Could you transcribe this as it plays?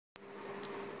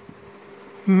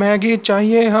Maggi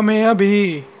चाहिए हमें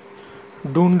अभी,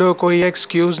 ढूंढो कोई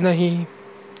एक्सक्यूज नहीं.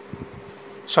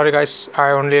 Sorry guys, I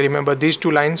only remember these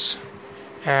two lines.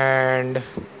 And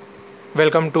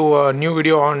welcome to a new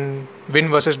video on Win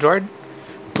vs Droid.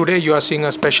 Today you are seeing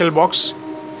a special box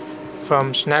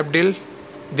from Snapdeal,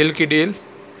 Dil Ki Deal,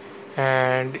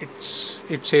 and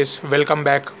it says welcome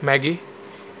back Maggi,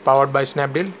 powered by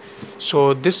Snapdeal.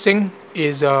 So this thing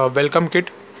is a welcome kit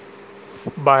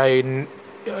by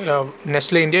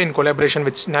Nestle India in collaboration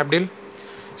with Snapdeal.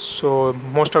 So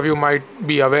most of you might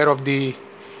be aware of the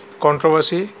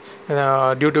controversy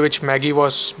due to which Maggi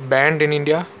was banned in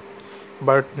India,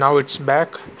 but now it's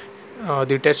back.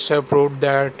 The tests have proved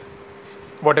that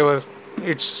whatever,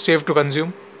 it's safe to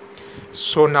consume.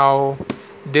 So now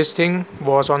this thing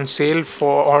was on sale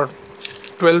for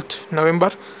 12th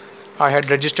November. I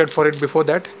had registered for it before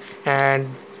that, and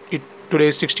today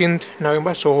is 16th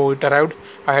November, so it arrived.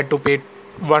 I had to pay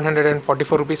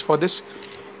 144 rupees for this.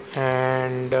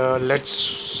 And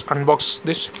let's unbox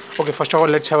this. Okay, first of all,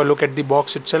 let's have a look at the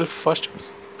box itself first.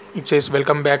 It says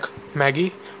welcome back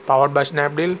Maggi, powered by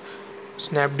Snapdeal.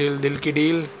 Snapdeal Dil Ki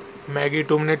Deal, Maggi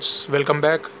 2 minutes, welcome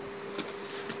back.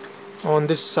 On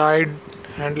this side,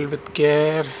 handle with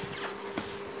care,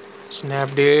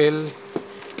 Snapdeal.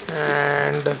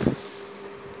 And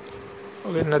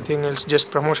okay, nothing else,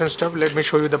 just promotion stuff. Let me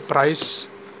show you the price.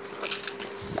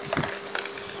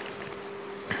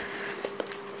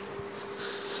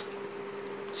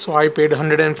 So I paid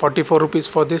 144 rupees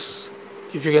for this,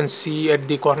 if you can see at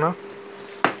the corner.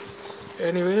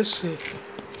 Anyways,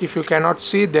 if you cannot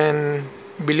see, then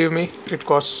believe me, it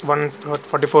costs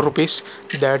 144 rupees.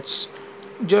 That's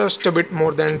just a bit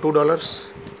more than $2,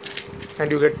 and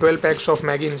you get 12 packs of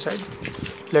Maggi inside.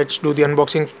 Let's do the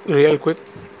unboxing real quick.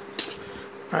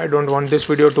 I don't want this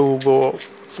video to go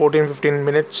 14-15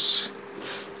 minutes.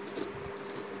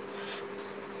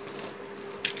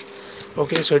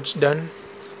 Okay, so it's done.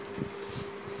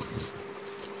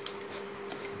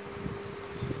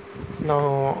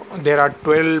 Now there are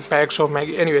 12 packs of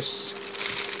Maggi. Anyways,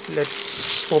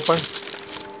 let's open.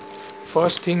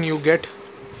 First thing you get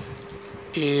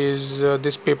is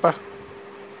this paper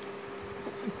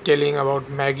telling about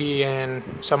Maggi and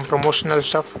some promotional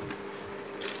stuff.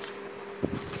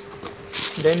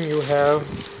 Then you have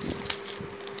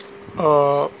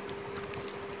a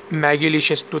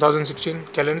Maggilicious 2016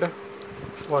 calendar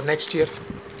for next year.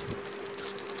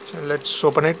 So let's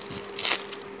open it.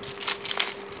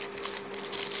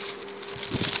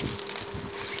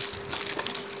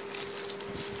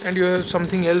 And you have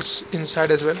something else inside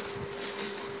as well.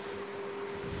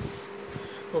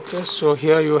 Okay, so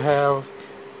here you have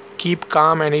keep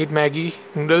calm and eat Maggi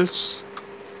noodles,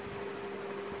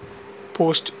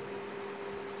 post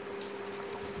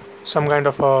some kind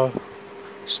of a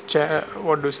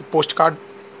postcard.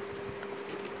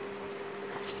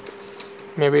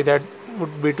 Maybe that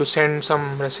would be to send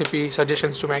some recipe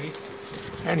suggestions to Maggi.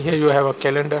 And here you have a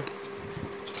calendar.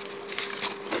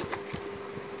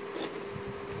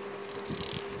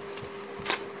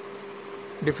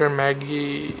 Different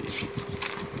Maggi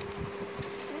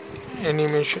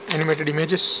animated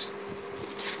images.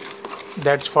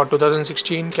 That's for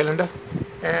 2016 calendar.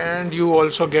 And you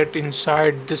also get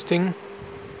inside this thing,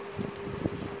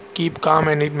 keep calm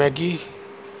and eat Maggi.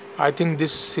 I think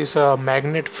this is a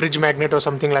magnet, fridge magnet or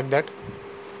something like that.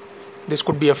 This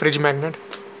could be a fridge magnet.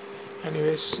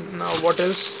 Anyways, now what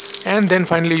else? And then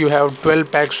finally you have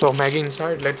 12 packs of Maggi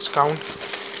inside. Let's count.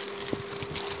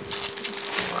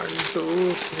 2,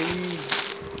 3,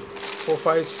 4,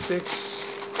 5, 6,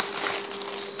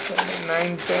 7,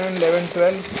 9, 10, 11,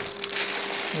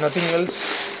 12. Nothing else.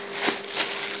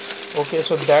 Okay,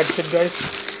 so that's it guys.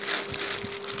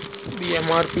 The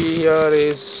MRP here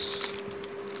is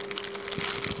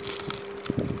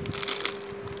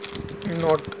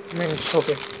not meant.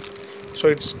 Okay, so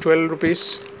it's 12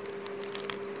 rupees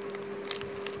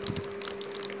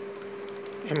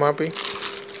MRP.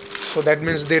 So that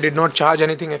means they did not charge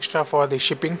anything extra for the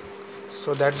shipping,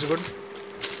 so that's good.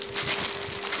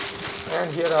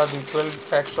 And here are the 12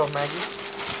 packs of Maggi,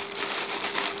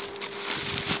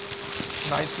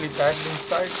 nicely packed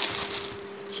inside.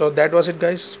 So that was it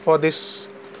guys for this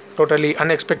totally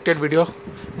unexpected video,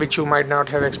 which you might not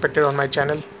have expected on my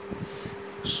channel.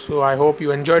 So I hope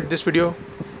you enjoyed this video.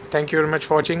 Thank you very much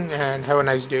for watching, and have a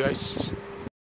nice day guys.